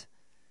leaders.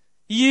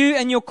 You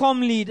and your comm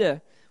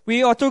leader.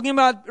 We are talking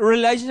about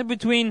relationship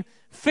between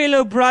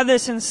fellow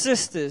brothers and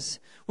sisters.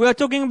 We are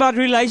talking about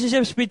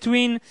relationships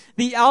between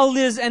the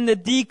elders and the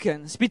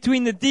deacons,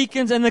 between the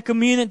deacons and the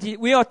community.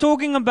 We are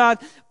talking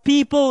about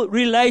people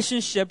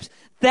relationships.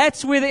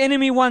 That's where the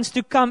enemy wants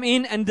to come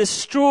in and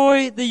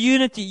destroy the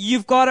unity.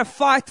 You've got to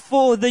fight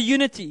for the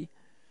unity.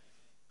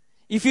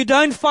 If you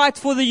don't fight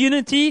for the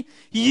unity,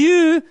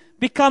 you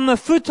become a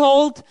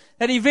foothold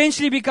that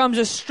eventually becomes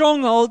a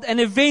stronghold, and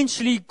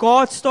eventually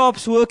God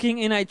stops working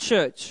in a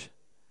church.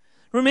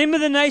 Remember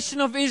the nation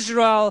of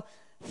Israel,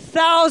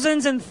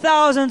 thousands and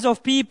thousands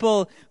of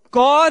people.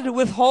 God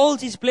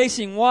withholds His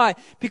blessing. Why?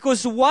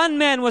 Because one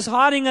man was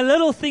hiding a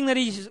little thing that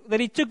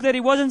he took that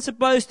he wasn't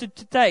supposed to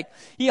take.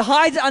 He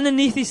hides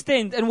underneath his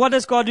tent, and what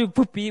does God do?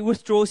 Boop, He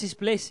withdraws His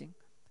blessing.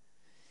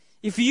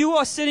 If you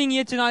are sitting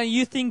here tonight and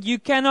you think you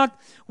cannot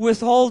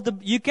withhold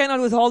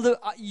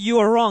you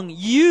are wrong.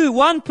 You,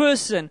 one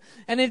person,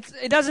 and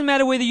it doesn't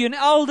matter whether you're an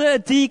elder, a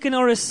deacon,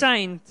 or a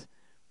saint.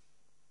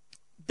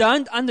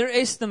 Don't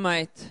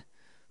underestimate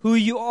who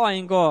you are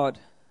in God.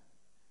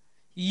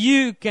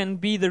 You can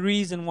be the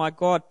reason why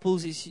God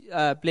pulls His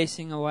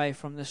blessing away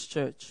from this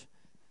church.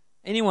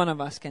 Any one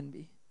of us can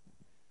be.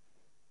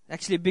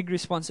 Actually, a big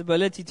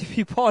responsibility to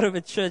be part of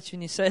a church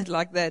when you say it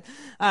like that.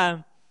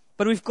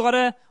 But we've got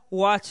to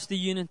watch the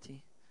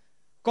unity.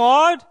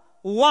 God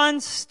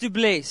wants to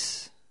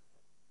bless.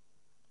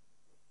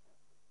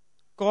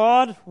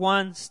 God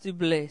wants to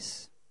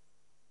bless.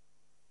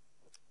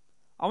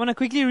 I want to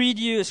quickly read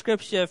you a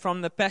scripture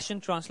from the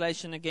Passion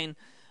Translation again,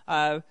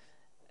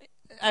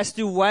 as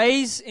to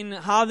ways in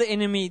how the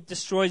enemy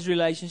destroys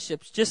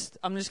relationships.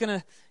 I'm just going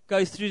to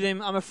go through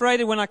them. I'm afraid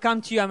that when I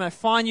come to you, I may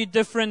find you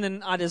different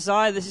than I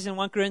desire. This is in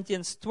 1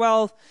 Corinthians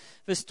 12,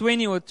 verse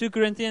 20, or 2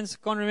 Corinthians,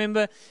 can't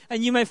remember.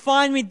 And you may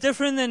find me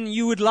different than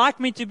you would like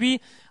me to be.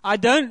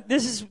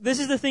 This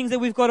is the things that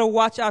we've got to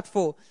watch out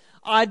for.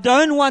 I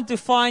don't want to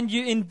find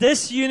you in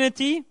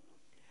disunity,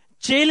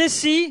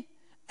 jealousy,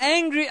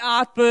 angry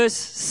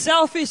outbursts,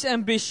 selfish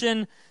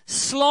ambition,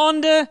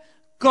 slander,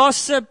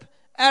 gossip,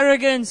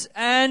 arrogance,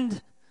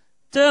 and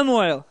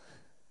turmoil.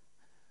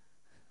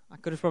 I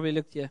could have probably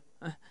looked here.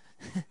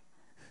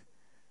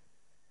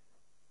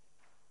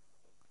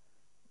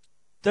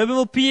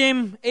 Durbanville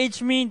PM,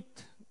 H-Meet,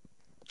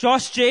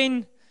 Josh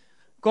Jane,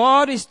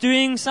 God is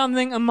doing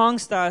something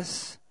amongst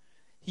us.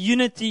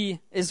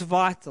 Unity is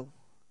vital.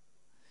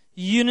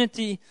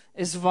 Unity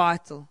is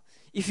vital.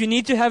 If you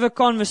need to have a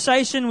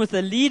conversation with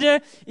a leader,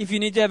 if you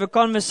need to have a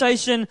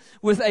conversation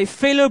with a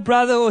fellow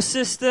brother or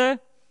sister,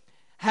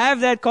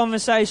 have that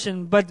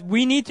conversation. But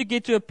we need to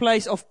get to a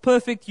place of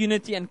perfect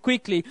unity, and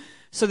quickly,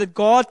 so that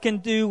God can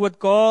do what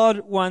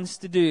God wants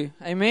to do.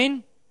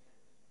 Amen?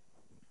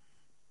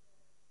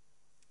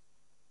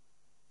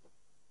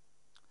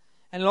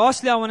 And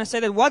lastly, I want to say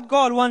that what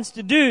God wants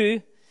to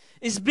do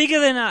is bigger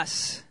than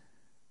us.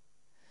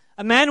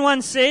 A man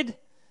once said,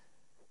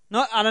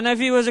 I don't know if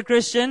he was a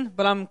Christian,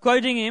 but I'm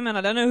quoting him, and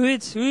I don't know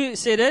who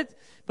said it,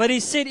 but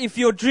he said, if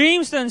your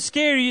dreams don't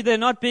scare you, they're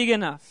not big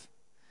enough.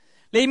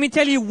 Let me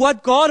tell you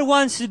what God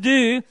wants to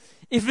do.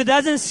 If it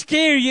doesn't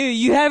scare you,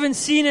 you haven't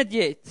seen it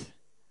yet.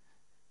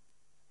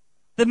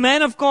 The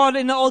man of God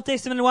in the Old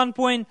Testament at one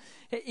point,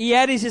 he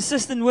had his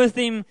assistant with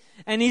him,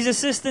 and his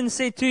assistant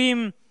said to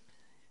him,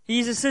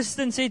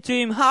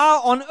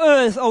 how on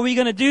earth are we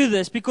going to do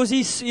this? Because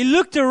he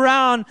looked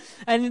around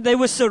and they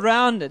were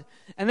surrounded.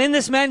 And then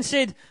this man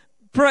said,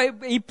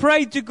 he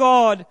prayed to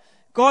God.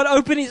 God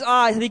opened his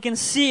eyes and he can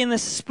see in the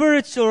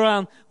spiritual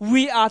realm,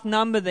 we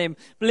outnumber them.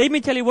 But let me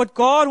tell you what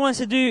God wants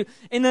to do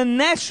in the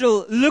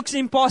natural looks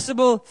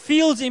impossible,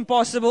 feels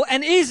impossible,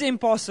 and is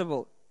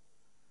impossible.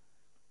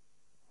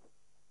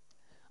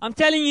 I'm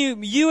telling you,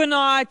 you and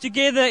I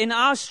together in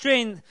our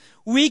strength,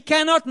 we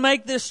cannot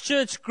make this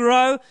church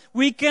grow.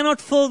 We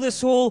cannot fill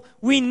this hall.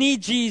 We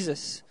need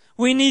Jesus.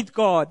 We need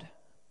God.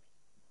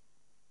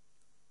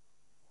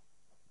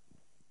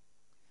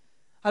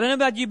 I don't know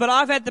about you, but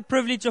I've had the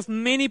privilege of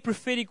many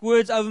prophetic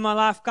words over my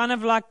life, kind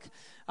of like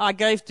I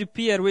gave to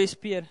Pierre. Where's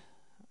Pierre?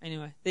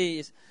 Anyway, there he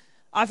is.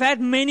 I've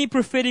had many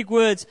prophetic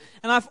words,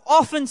 and I've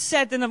often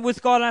sat in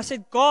with God, and I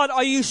said, God,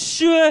 are you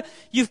sure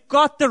you've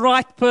got the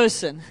right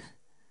person?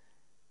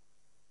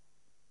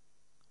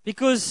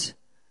 Because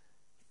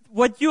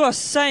what you are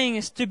saying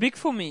is too big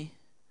for me.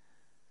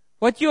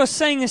 What you are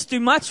saying is too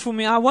much for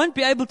me. I won't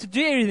be able to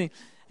do everything.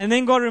 And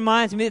then God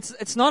reminds me,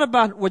 it's not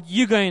about what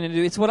you're going to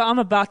do. It's what I'm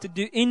about to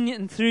do in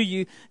and through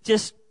you.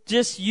 Just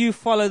you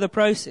follow the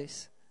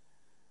process.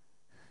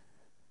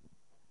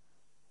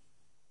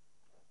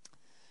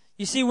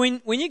 You see, when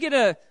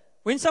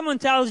someone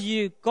tells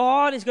you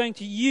God is going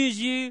to use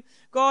you,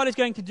 God is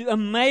going to do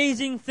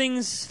amazing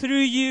things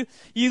through you,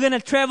 you're going to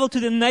travel to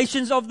the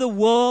nations of the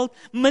world,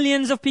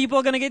 millions of people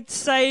are going to get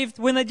saved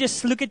when they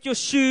just look at your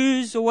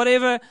shoes or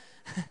whatever.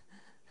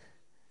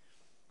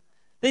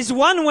 There's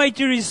one way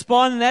to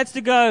respond, and that's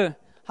to go,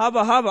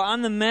 hubba, hubba,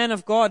 I'm the man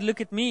of God,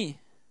 look at me.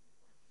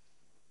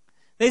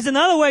 There's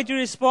another way to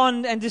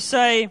respond and to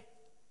say,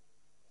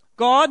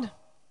 God,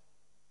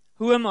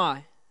 who am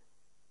I?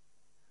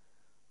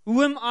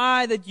 Who am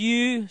I that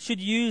you should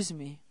use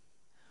me?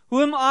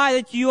 Who am I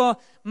that you are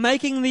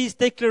making these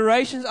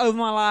declarations over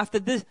my life?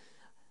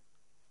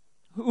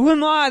 Who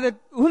am I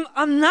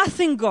I'm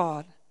nothing,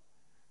 God.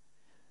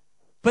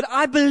 But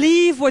I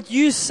believe what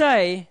you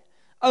say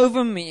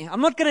over me.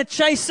 I'm not going to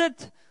chase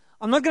it.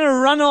 I'm not going to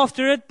run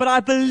after it, but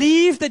I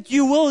believe that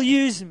you will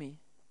use me.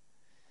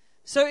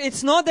 So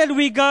it's not that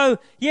we go,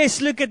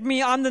 yes, look at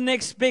me, I'm the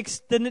next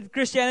best,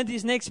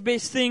 Christianity's next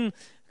best thing.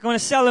 I'm going to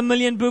sell 1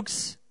 million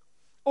books.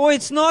 Or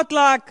it's not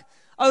like,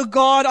 oh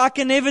God, I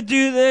can never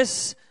do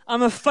this.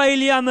 I'm a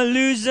failure, I'm a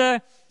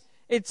loser.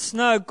 It's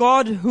no,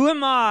 God, who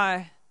am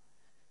I?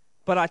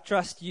 But I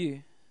trust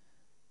you.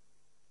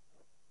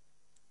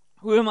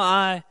 Who am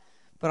I?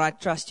 But I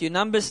trust you.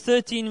 Numbers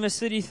 13 verse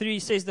 33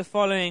 says the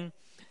following.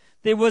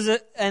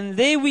 And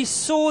there we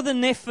saw the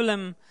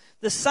Nephilim,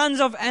 the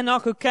sons of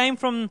Anak who came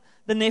from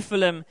the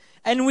Nephilim.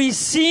 And we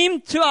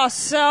seemed to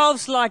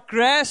ourselves like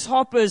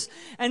grasshoppers,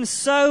 and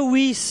so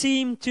we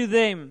seemed to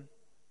them.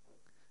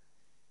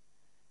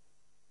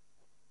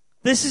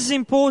 This is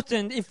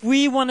important if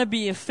we want to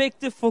be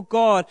effective for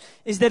God,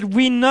 is that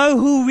we know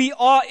who we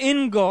are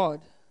in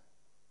God.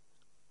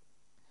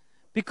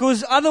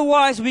 Because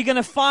otherwise we're going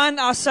to find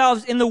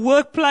ourselves in the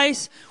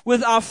workplace,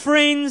 with our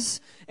friends,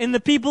 in the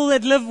people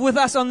that live with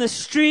us on the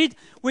street.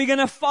 We're going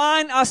to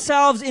find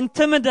ourselves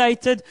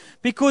intimidated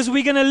because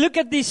we're going to look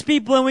at these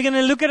people and we're going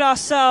to look at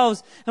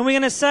ourselves and we're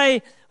going to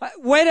say,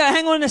 wait,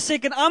 hang on a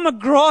second, I'm a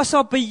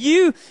grasshopper.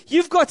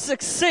 You've got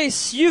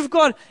success. You've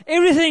got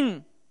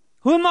everything.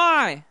 Who am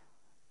I?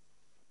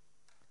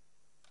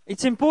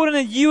 It's important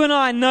that you and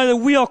I know that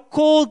we are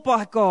called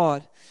by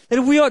God,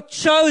 that we are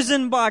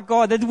chosen by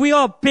God, that we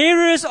are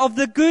bearers of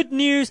the good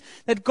news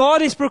that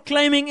God is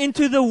proclaiming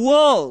into the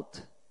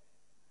world.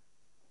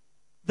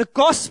 The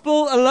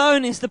gospel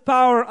alone is the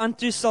power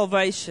unto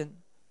salvation.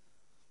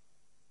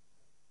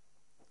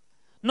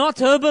 Not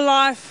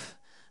Herbalife,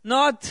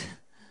 not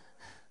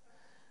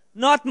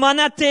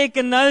Manatech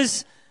and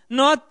those,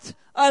 not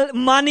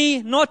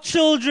money, not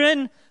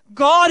children.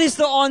 God is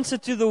the answer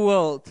to the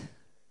world.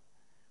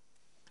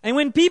 And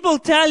when people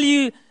tell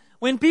you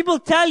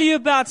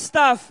about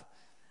stuff,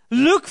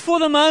 look for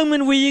the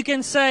moment where you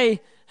can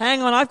say,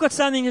 hang on, I've got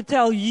something to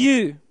tell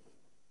you.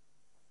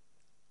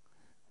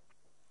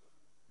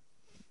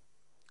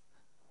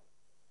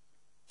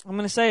 I'm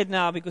going to say it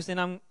now because then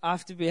I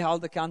have to be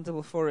held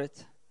accountable for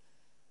it.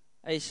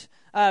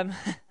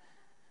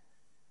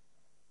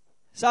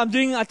 So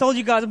I told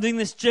you guys I'm doing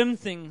this gym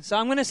thing. So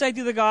I'm going to say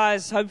to the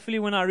guys, hopefully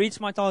when I reach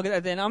my target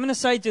at the end, I'm going to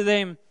say to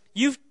them,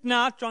 you've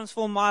now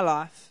transformed my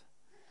life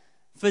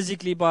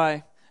physically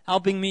by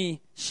helping me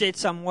shed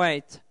some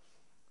weight.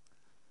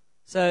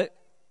 So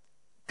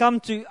come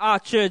to our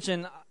church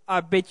and I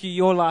bet you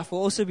your life will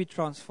also be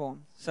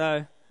transformed.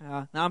 So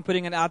now I'm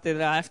putting it out there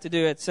that I have to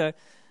do it. So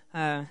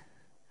I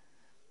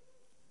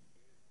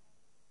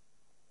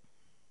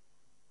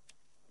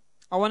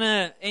want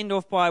to end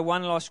off by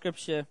one last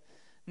scripture.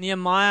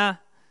 Nehemiah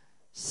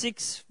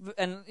 6,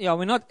 and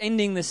we're not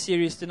ending this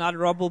series tonight.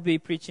 Rob will be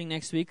preaching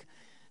next week.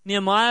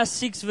 Nehemiah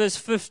 6 verse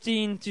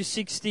 15 to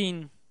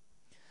 16.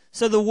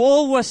 So the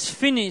wall was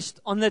finished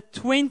on the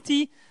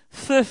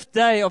 25th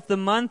day of the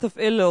month of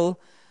Elul,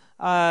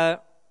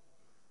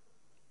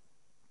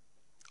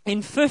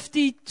 in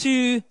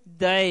 52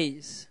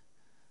 days.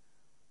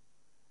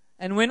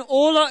 And when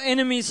all our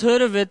enemies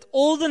heard of it,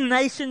 all the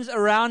nations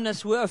around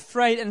us were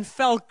afraid and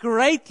fell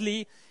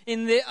greatly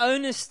in their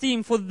own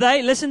esteem. For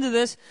they, listen to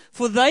this,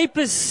 for they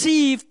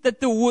perceived that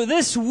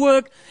this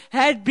work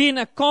had been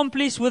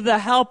accomplished with the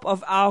help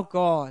of our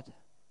God.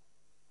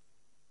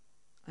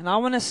 And I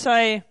want to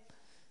say,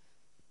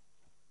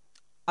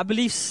 I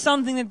believe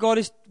something that God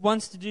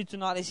wants to do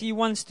tonight is He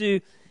wants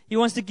to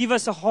give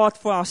us a heart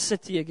for our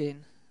city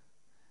again.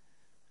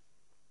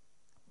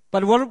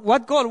 But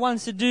what God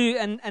wants to do,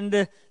 and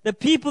the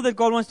people that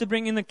God wants to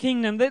bring in the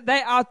kingdom,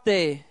 they're out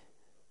there.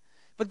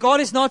 But God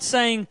is not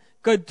saying,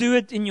 go do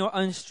it in your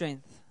own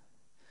strength.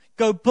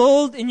 Go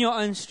build in your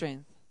own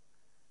strength.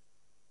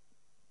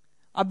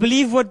 I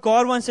believe what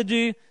God wants to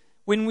do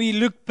when we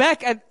look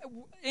back at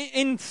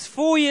in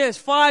 4 years,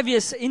 5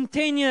 years, in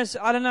 10 years,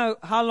 I don't know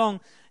how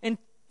long, and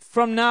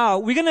from now,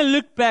 we're going to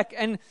look back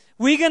and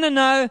we're going to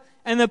know,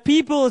 and the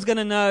people is going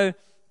to know,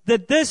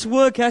 that this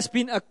work has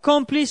been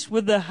accomplished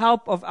with the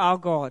help of our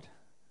God.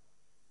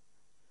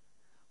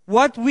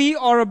 What we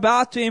are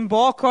about to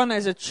embark on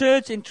as a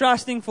church, in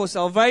trusting for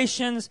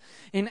salvations,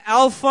 in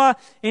Alpha,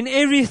 in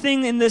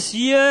everything in this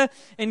year,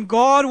 in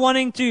God,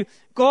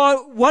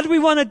 what we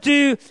want to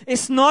do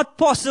is not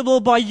possible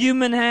by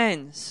human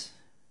hands.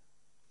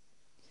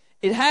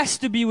 It has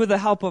to be with the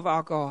help of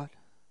our God.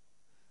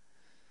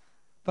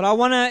 But I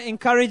want to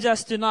encourage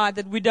us tonight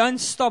that we don't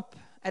stop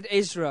at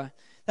Ezra.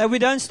 That we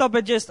don't stop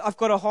at just, I've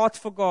got a heart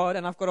for God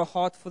and I've got a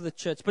heart for the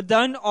church. But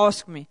don't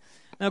ask me.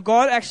 Now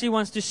God actually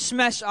wants to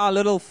smash our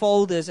little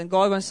folders, and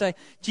God wants to say,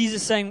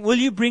 Jesus saying, will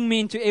you bring me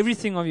into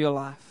everything of your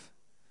life?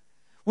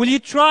 Will you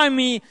try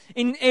me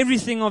in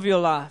everything of your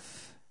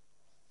life?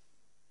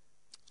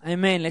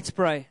 Amen. Let's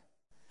pray.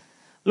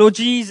 Lord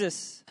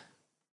Jesus,